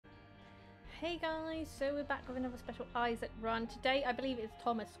Hey guys, so we're back with another special Isaac run. Today I believe it's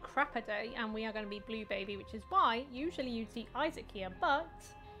Thomas Crapper Day and we are going to be Blue Baby, which is why usually you'd see Isaac here, but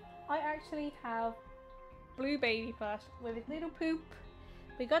I actually have Blue Baby first with his little poop.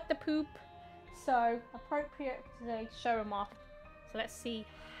 We got the poop, so appropriate today to show him off. So let's see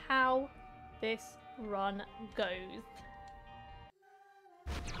how this run goes.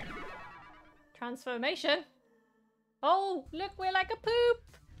 Transformation. Oh, look, we're like a poop.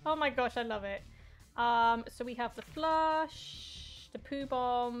 Oh my gosh, I love it. So we have the flush, the poo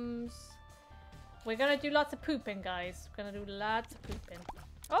bombs. We're gonna do lots of pooping, guys. We're gonna do lots of pooping.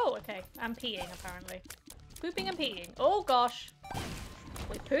 Oh, okay. And peeing, apparently. Pooping and peeing. Oh gosh.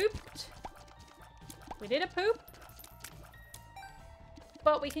 We pooped. We did a poop.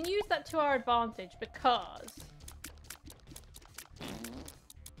 But we can use that to our advantage because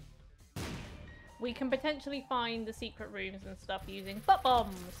we can potentially find the secret rooms and stuff using butt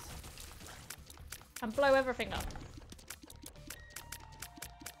bombs. And blow everything up.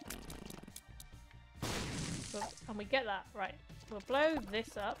 And we get that. Right. We'll blow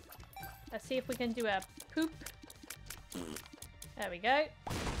this up. Let's see if we can do a poop. There we go.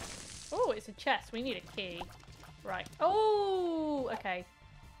 Oh, it's a chest. We need a key. Right. Oh, okay.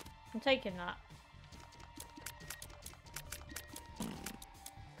 I'm taking that.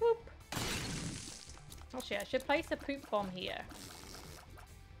 Poop. Actually, I should place a poop bomb here.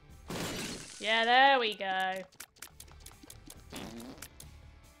 Yeah, there we go.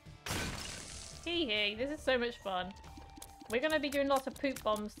 Hee hee, this is so much fun. We're gonna be doing lots of poop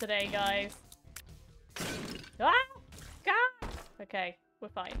bombs today, guys. Ah! God! Okay, we're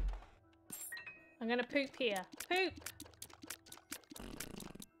fine. I'm gonna poop here. Poop!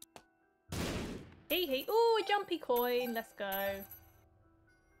 Hee hee. Ooh, a jumpy coin. Let's go.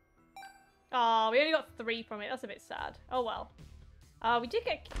 Oh, we only got 3 from it. That's a bit sad. Oh well. We did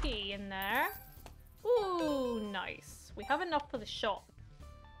get a key in there. Ooh, nice. We have enough for the shop,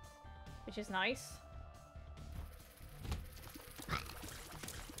 which is nice.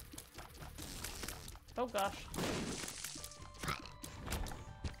 Oh gosh.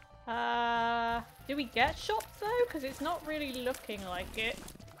 Do we get shops though? Because it's not really looking like it.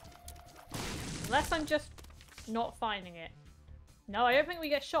 Unless I'm just not finding it. No, I don't think we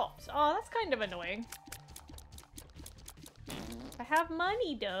get shops. Oh, that's kind of annoying. I have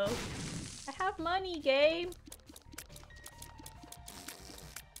money, though. I have money, game.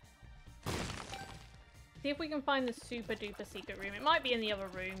 See if we can find the super duper secret room. It might be in the other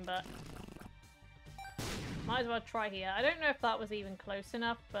room, but might as well try here. I don't know if that was even close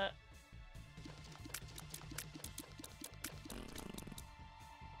enough, but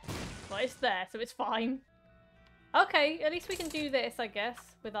well, it's there, so it's fine. Okay, at least we can do this, I guess,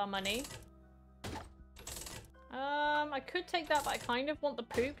 with our money. I could take that, but I kind of want the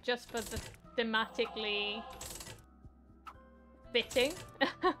poop just for the thematically fitting.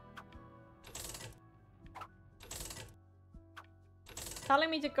 Telling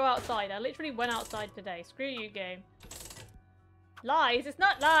me to go outside. I literally went outside today. Screw you, game. Lies? It's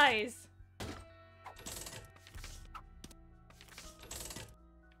not lies!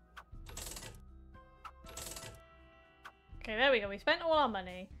 Okay, there we go. We spent all our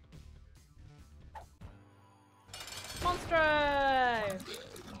money. Monstro!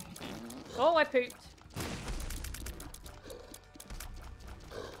 Oh, I pooped.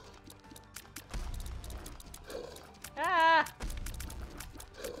 Ah!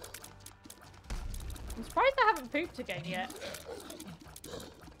 I'm surprised I haven't pooped again yet.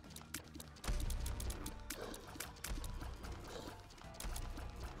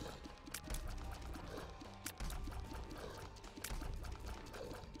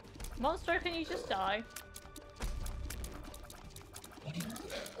 Monster, can you just die?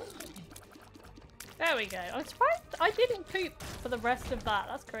 There we go. I'm surprised I didn't poop for the rest of that.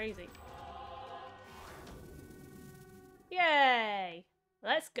 That's crazy. Yay!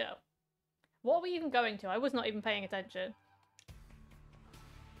 Let's go. What are we even going to? I was not even paying attention.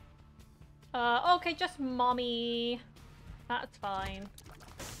 Okay, just mommy. That's fine.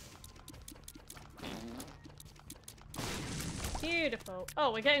 Beautiful.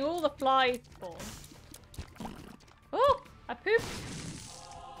 Oh, we're getting all the flies spawn. Oh, I pooped.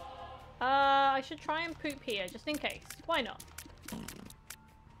 I should try and poop here, just in case. Why not?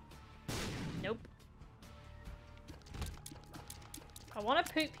 Nope. I want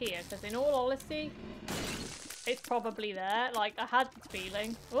to poop here, because in all honesty, it's probably there. Like, I had this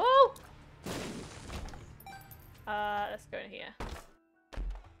feeling. Whoa! Let's go in here.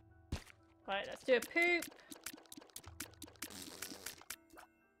 Right, let's do a poop.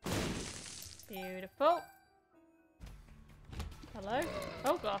 Beautiful. Hello?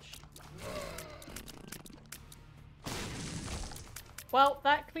 Oh gosh. Well,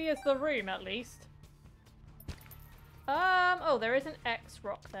 that clears the room at least. Oh, there is an X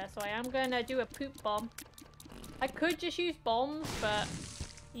rock there, so I am gonna do a poop bomb. I could just use bombs, but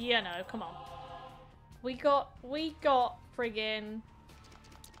you know, come on. We got friggin',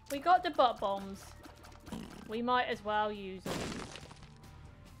 we got the butt bombs. We might as well use them.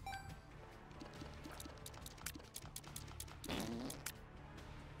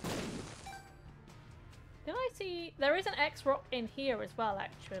 Did I see? There is an X rock in here as well,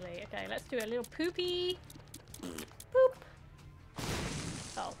 actually. Okay, let's do a little poopy. Boop.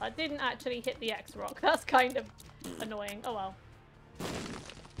 Oh, I didn't actually hit the X rock. That's kind of annoying. Oh well.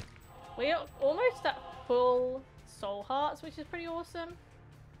 We're almost at full soul hearts, which is pretty awesome.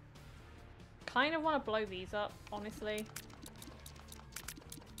 Kind of want to blow these up, honestly.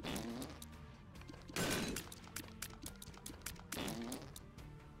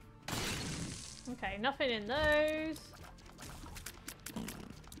 Okay, nothing in those.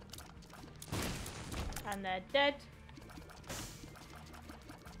 And they're dead.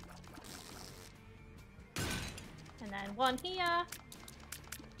 And then one here.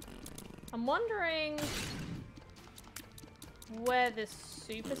 I'm wondering where this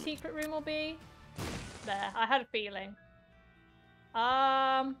super secret room will be. There, I had a feeling.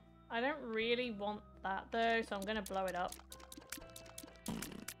 I don't really want that though, so I'm gonna blow it up.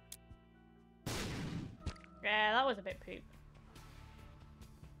 Yeah, that was a bit poop.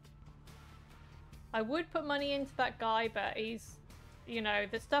 I would put money into that guy, but he's, you know,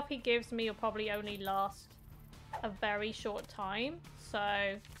 the stuff he gives me will probably only last a very short time, so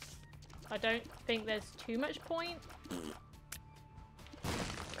I don't think there's too much point.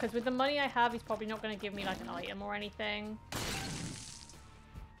 Because with the money I have, he's probably not going to give me like an item or anything.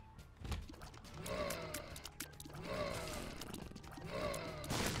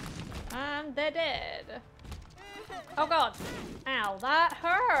 And they're dead. Oh god. Ow, that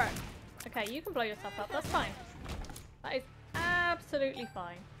hurt. Okay, you can blow yourself up. That's fine. That is absolutely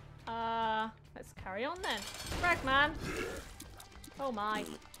fine. Let's carry on then. Fragman. Oh my.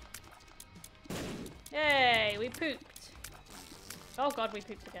 Yay, we pooped. Oh god, we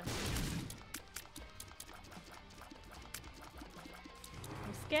pooped again.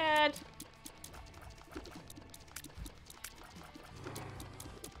 I'm scared.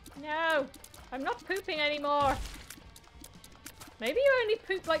 No, I'm not pooping anymore. Maybe you only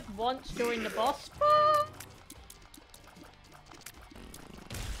poop like once during the boss. Oh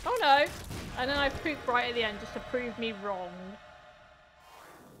no. And then I pooped right at the end just to prove me wrong.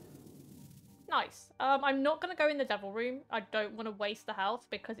 Nice. I'm not going to go in the devil room. I don't want to waste the health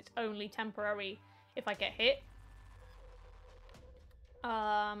because it's only temporary if I get hit.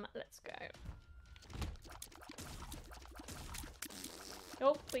 Let's go.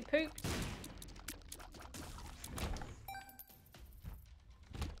 Oh, we pooped.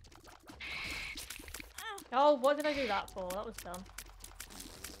 Oh, what did I do that for? That was dumb.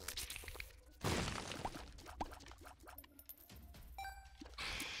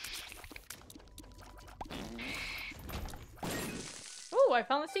 Oh, I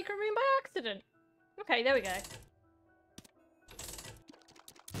found the secret room by accident. Okay, there we go.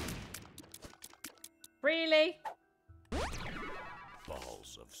 Really?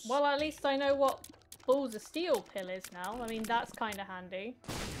 Balls of Well, at least I know what balls of steel pill is now. I mean, that's kind of handy.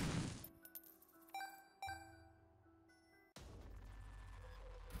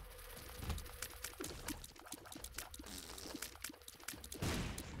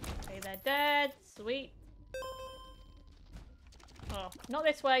 Okay, they're dead. Sweet. Oh, not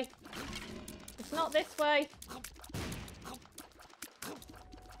this way. It's not this way.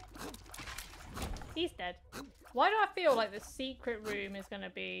 He's dead. Why do I feel like the secret room is going to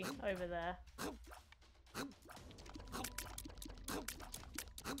be over there?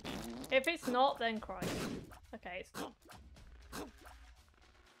 If it's not, then Christ. Okay, it's not.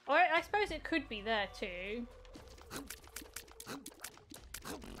 Or I suppose it could be there too.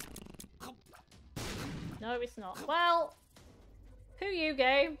 No, it's not. Well, who you,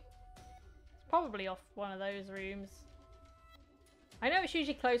 game? It's probably off one of those rooms. I know it's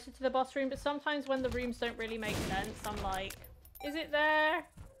usually closer to the boss room, but sometimes when the rooms don't really make sense, I'm like, is it there?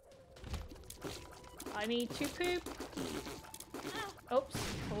 I need to poop. Oops,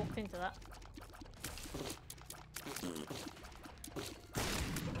 I walked into that.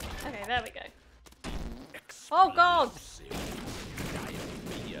 Okay, there we go. Oh god!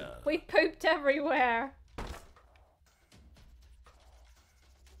 We pooped everywhere.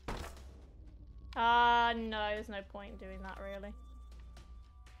 No, there's no point in doing that, really.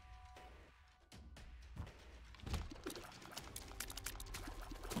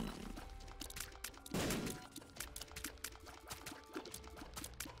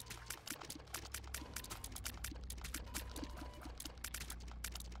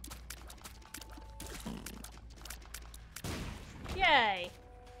 away!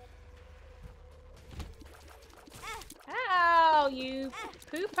 Ow, you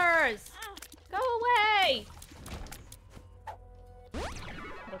poopers! Go away!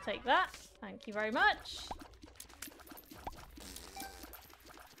 We'll take that. Thank you very much.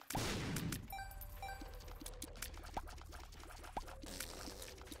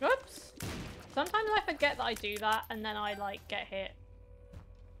 Oops. Sometimes I forget that I do that and then I like get hit.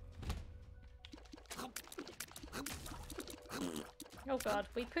 Oh god,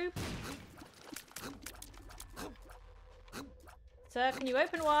 we poop. Sir, can you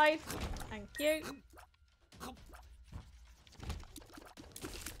open wide? Thank you.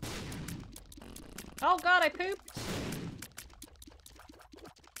 Oh god, I pooped.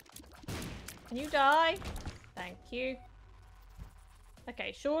 Can you die? Thank you.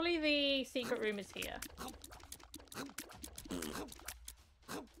 Okay, surely the secret room is here.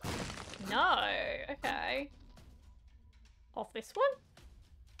 No, okay. Off this one?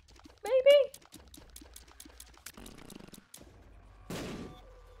 Maybe?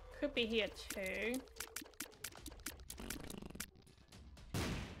 Could be here too.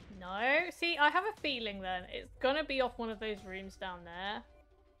 No, see, I have a feeling then it's gonna be off one of those rooms down there.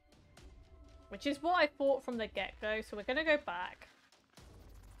 Which is what I thought from the get-go, so we're gonna go back.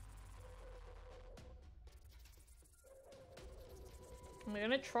 And we're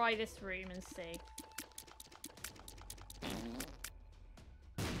gonna try this room and see.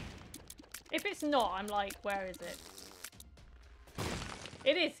 If it's not, I'm like, where is it?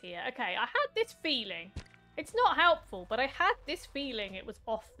 It is here. Okay, I had this feeling. It's not helpful, but I had this feeling it was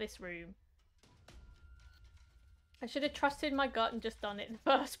off this room. I should have trusted my gut and just done it in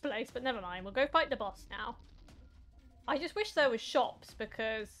the first place, but never mind. We'll go fight the boss now. I just wish there was shops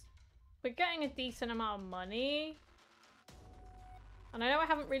because we're getting a decent amount of money. And I know I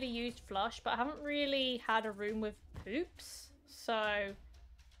haven't really used flush, but I haven't really had a room with poops. So,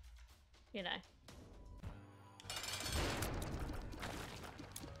 you know.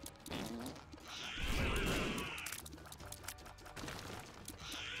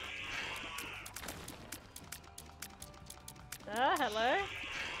 Hello?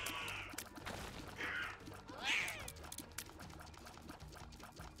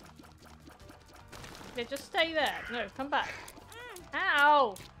 Yeah, just stay there. No, come back.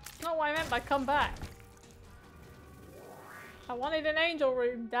 Ow! That's not what I meant by come back. I wanted an angel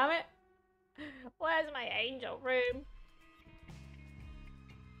room, damn it. Where's my angel room?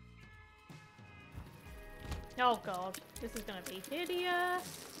 Oh god, this is gonna be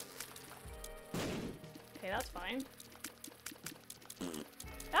hideous. Okay, that's fine.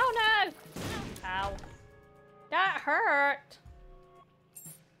 Oh no! Ow. That hurt!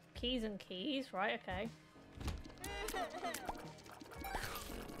 Keys and keys, right, okay.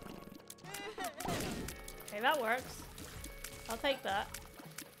 Okay, that works. I'll take that.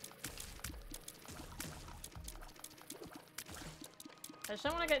 I just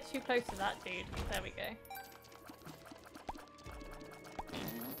don't want to get too close to that dude. There we go.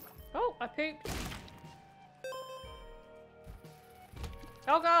 Oh, I pooped.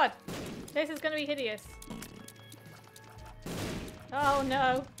 Oh god! This is gonna be hideous. Oh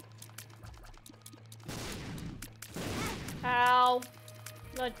no. Ow.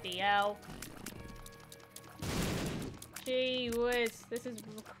 Bloody hell. Gee whiz. This is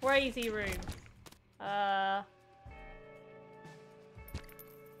a crazy room.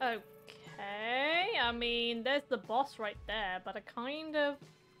 Okay. I mean, there's the boss right there, but I kind of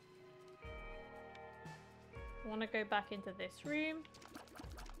want to go back into this room.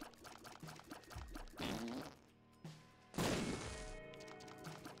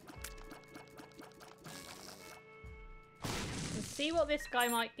 And see what this guy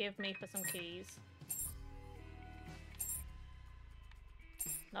might give me for some keys.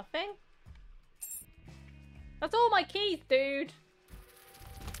 Nothing? That's all my keys, dude!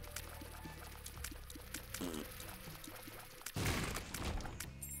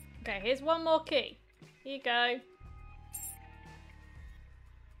 Okay, here's one more key. Here you go.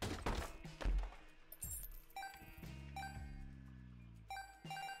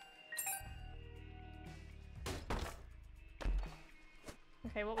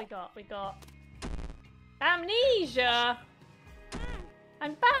 Okay, what we got? We got amnesia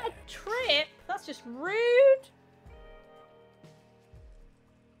and bad trip. That's just rude.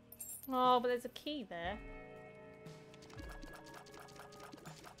 Oh, but there's a key there.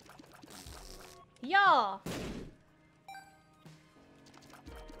 Yeah.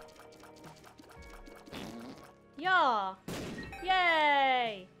 Yeah.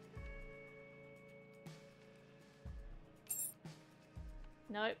 Yay.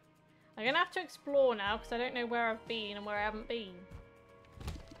 Nope. I'm gonna have to explore now because I don't know where I've been and where I haven't been.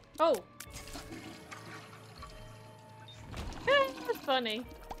 Oh! That's funny.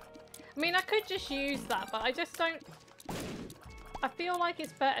 I mean, I could just use that, but I just don't... I feel like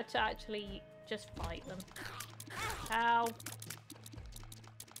it's better to actually just fight them. Ow.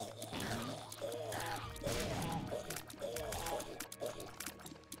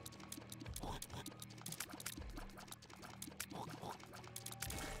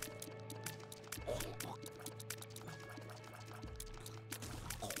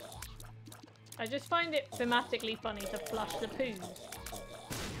 I just find it thematically funny to flush the poos.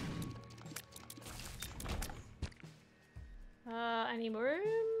 Any rooms?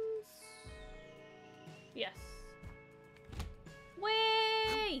 Yes.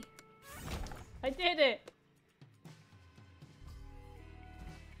 Whee! I did it!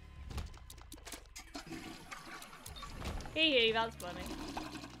 Hee, that's funny.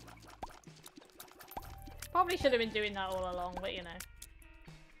 Probably should have been doing that all along, but you know.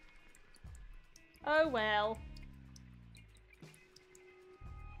 Oh well.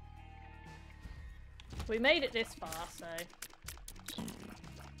 We made it this far, so...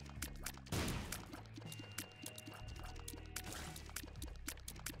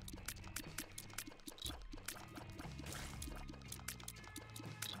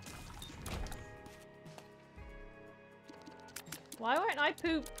 Why won't I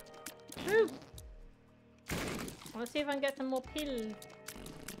poop? Poop! I want to see if I can get some more pills.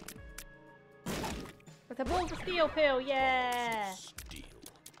 With a ball to steel pill, yeah! Steel.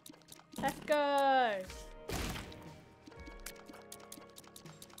 Let's go!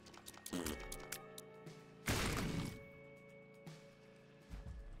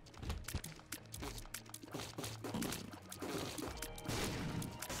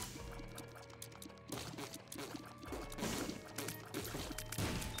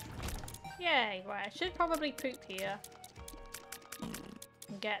 Yay, right, I should probably poop here.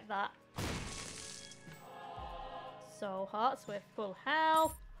 And get that. Soul hearts with full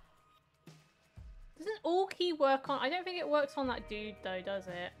health. Doesn't all key work on... I don't think it works on that dude though, does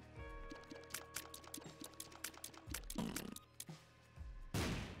it?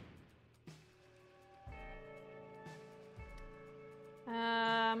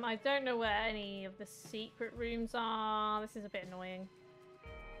 I don't know where any of the secret rooms are. This is a bit annoying.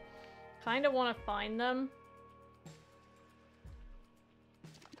 Kind of want to find them.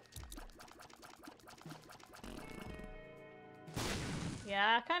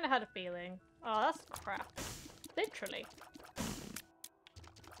 Yeah, I kind of had a feeling. Oh, that's crap. Literally.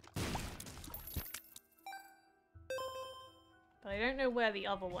 But I don't know where the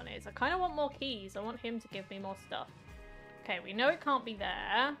other one is. I kind of want more keys. I want him to give me more stuff. Okay, we know it can't be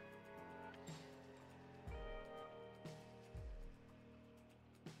there.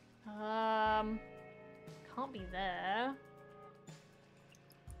 Can't be there.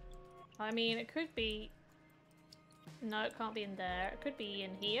 I mean, it could be... No, it can't be in there. It could be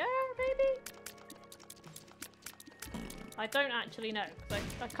in here, maybe? I don't actually know, because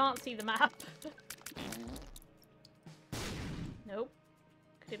I can't see the map. Nope.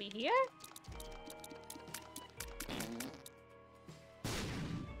 Could it be here?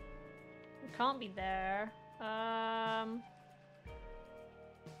 It can't be there.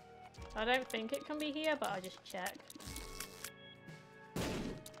 I don't think it can be here, but I just check.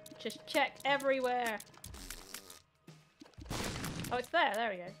 Just check everywhere. Oh, it's there. There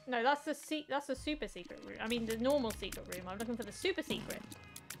we go. No, that's the super secret room. I mean, the normal secret room. I'm looking for the super secret.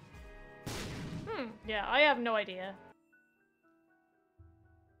 Yeah, I have no idea.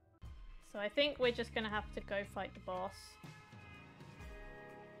 So I think we're just gonna have to go fight the boss.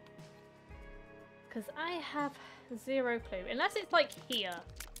 Because I have zero clue. Unless it's like here.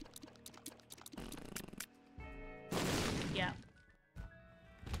 Yeah.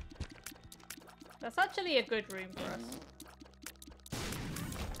 That's actually a good room for us.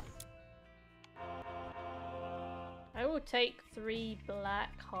 I will take 3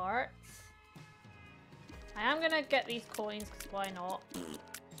 black hearts. I am gonna get these coins, because why not?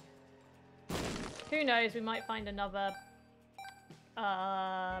 Who knows, we might find another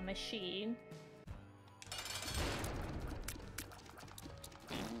machine.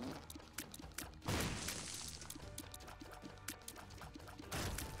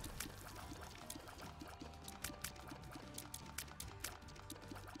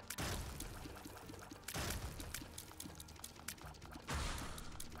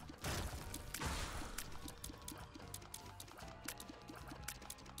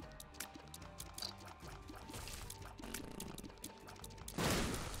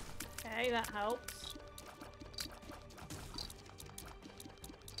 Okay, that helps.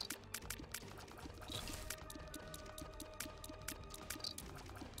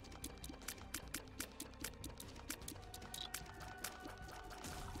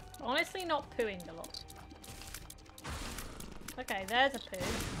 honestly not pooing a lot. Okay, there's a poo.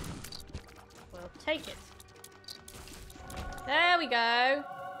 We'll take it. There we go.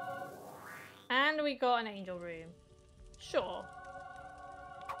 And we got an angel room. Sure.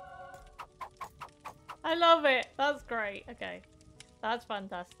 I love it. That's great. Okay. That's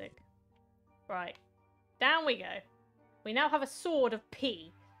fantastic. Right. Down we go. We now have a sword of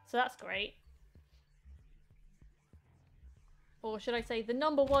P. So that's great. Or should I say the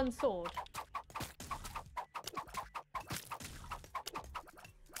 #1 sword?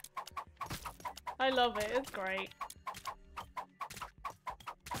 I love it. It's great.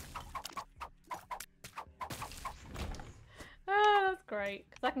 Ah, that's great.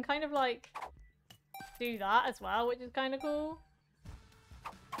 Because I can kind of like do that as well, which is kind of cool.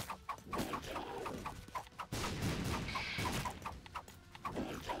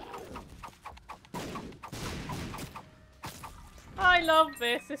 I love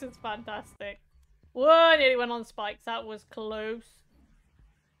this. This is fantastic. Whoa, nearly went on spikes. That was close.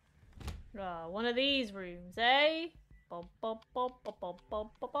 Oh, one of these rooms, eh? Bop, bop, bop, bop, bop,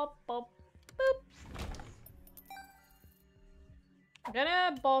 bop, bop, bop, bop. Boop. I'm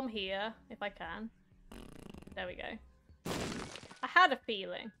gonna bomb here, if I can. There we go. I had a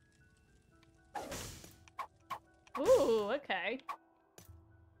feeling. Ooh, okay.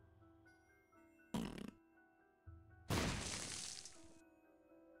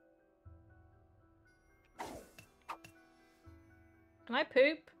 Can I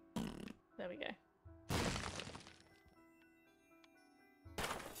poop? There we go.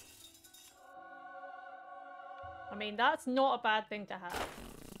 I mean, that's not a bad thing to have.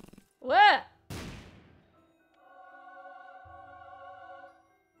 Where?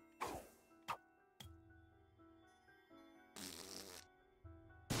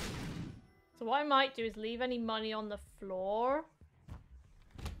 So what I might do is leave any money on the floor.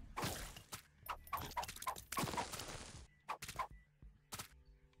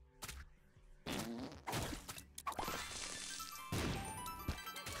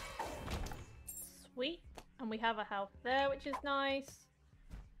 Sweet. And we have a health there, which is nice.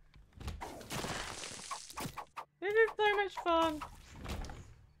 This is so much fun.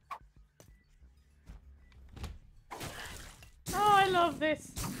 Oh, I love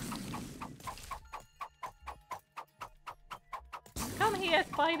this. Come here,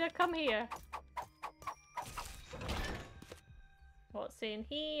 spider, come here. What's in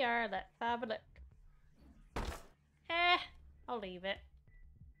here? Let's have a look. I'll leave it.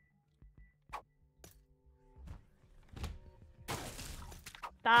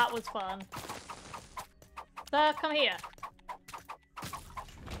 That was fun. Sir, come here.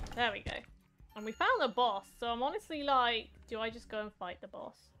 There we go. And we found the boss, so I'm honestly like, do I just go and fight the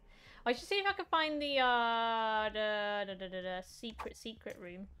boss? I should see if I can find the secret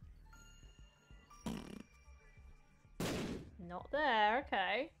room. Not there,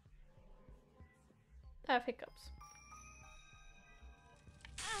 okay. I have hiccups.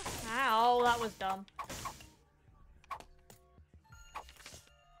 Ow, that was dumb.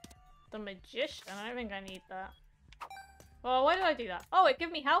 The magician? I don't think I need that. Well, why did I do that? Oh, it gave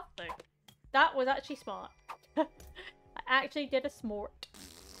me health though. That was actually smart. I actually did a smart.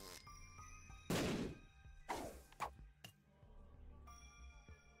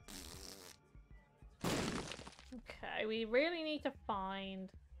 Okay, we really need to find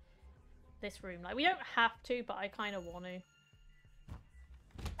this room. Like, we don't have to, but I kind of want to.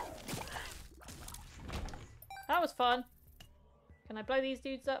 That was fun. Can I blow these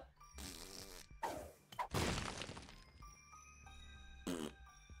dudes up?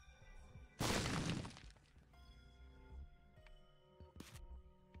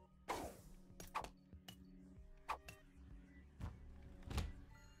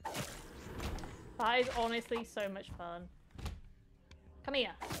 That is honestly so much fun. Come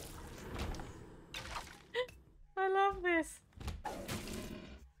here. I love this.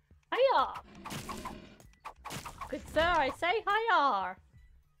 Hiya! Good sir, I say hiya!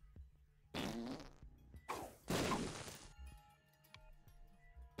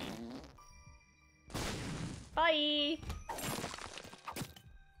 Bye!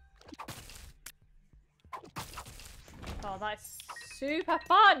 Oh, that's super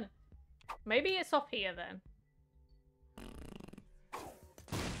fun! Maybe it's up here then.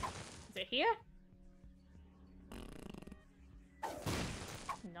 Is it here?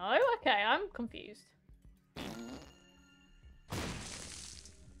 No? Okay, I'm confused.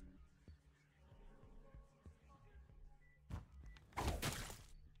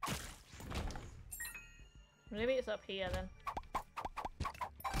 Maybe it's up here then.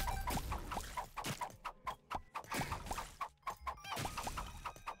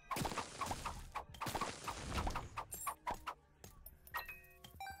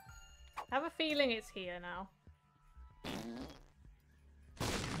 feeling it's here now.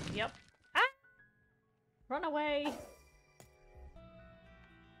 Yep. Ah! Run away.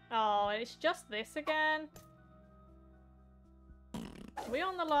 Oh, it's just this again. Are we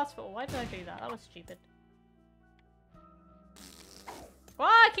on the last floor? Why did I do that? That was stupid.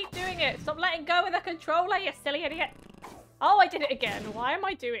 Why? I keep doing it. Stop letting go of the controller, you silly idiot. Oh, I did it again. Why am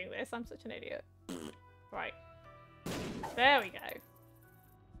I doing this? I'm such an idiot. Right. There we go.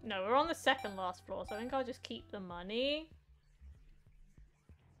 No, we're on the second last floor, so I think I'll just keep the money.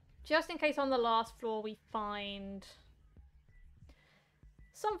 Just in case on the last floor we find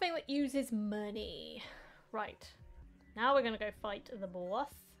something that uses money. Right. Now we're going to go fight the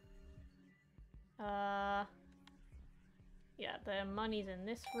boss. Yeah, the money's in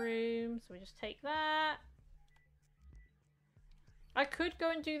this room, so we just take that. I could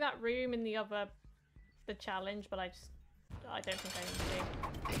go and do that room in the challenge, but I don't think I need to.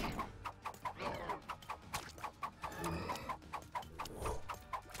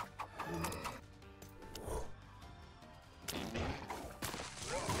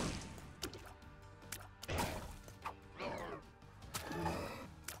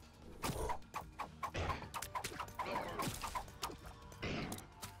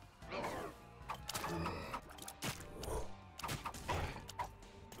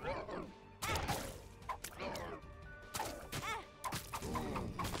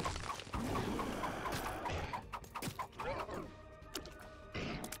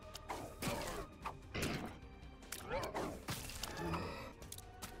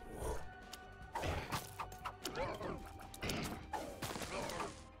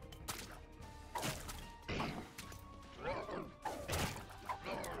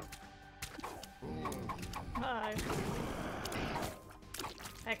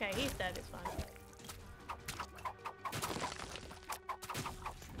 Okay, he's dead, it's fine.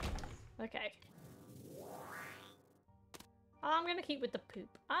 Okay. I'm gonna keep with the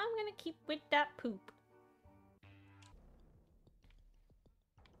poop. I'm gonna keep with that poop.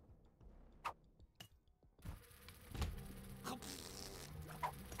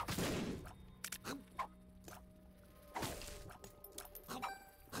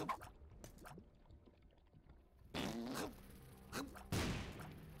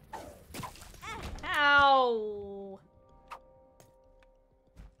 Ow!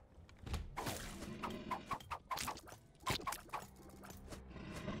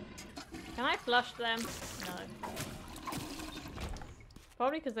 Can I flush them? No.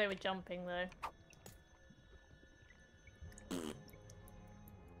 Probably because they were jumping though.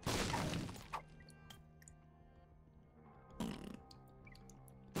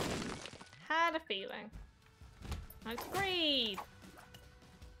 Had a feeling. Let's breathe!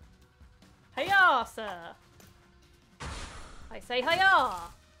 Hiya, sir! I say hiya!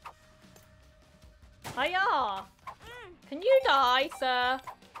 Hiya! Can you die, sir?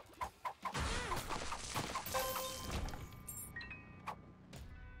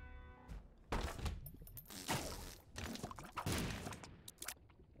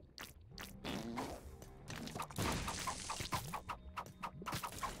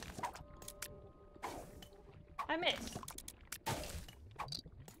 I missed.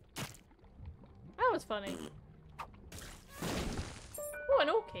 That was funny. Oh, an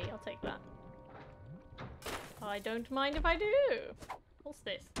orky. I'll take that. I don't mind if I do. What's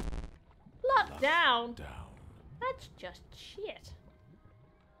this? Lockdown. That's just shit.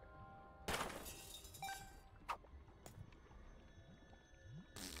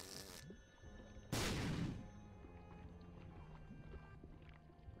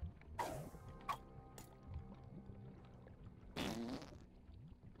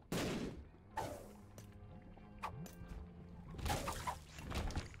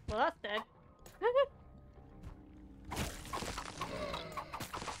 Well, that's dead.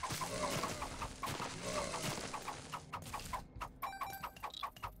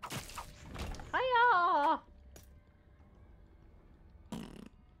 Hiya!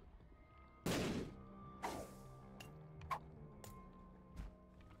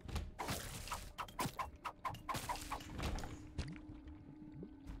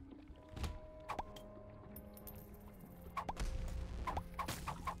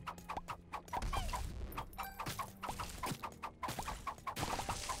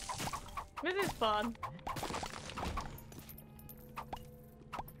 This is fun.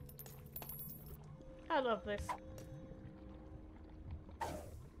 I love this.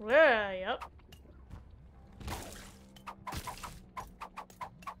 Way up.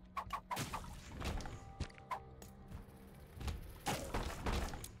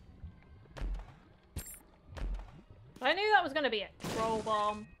 I knew that was going to be a troll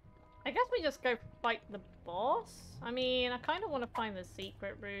bomb. I guess we just go fight the boss? I mean, I kind of want to find the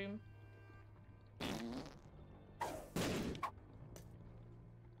secret room.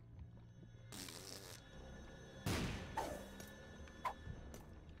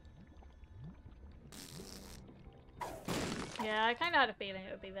 Yeah, I kind of had a feeling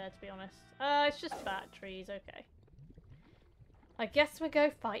it would be there, to be honest. It's just batteries, okay. I guess we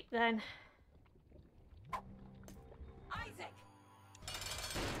go fight then. Isaac!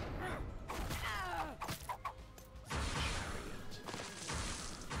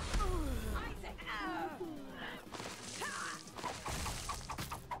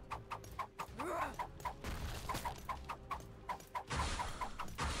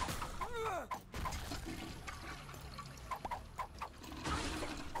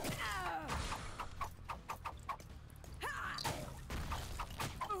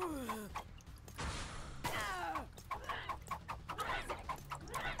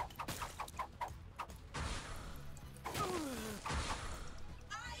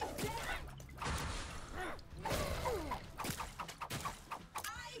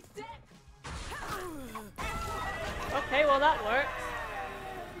 Okay, well that works.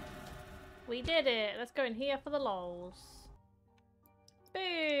 We did it. Let's go in here for the lols.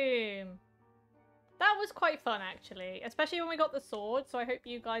 Boom. That was quite fun, actually. Especially when we got the sword, so I hope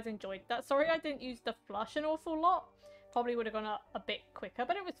you guys enjoyed that. Sorry I didn't use the flush an awful lot. Probably would have gone up a bit quicker,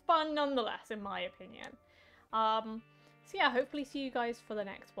 but it was fun nonetheless, in my opinion. So yeah, hopefully see you guys for the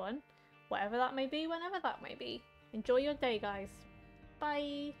next one. Whatever that may be, whenever that may be. Enjoy your day, guys.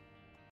 Bye.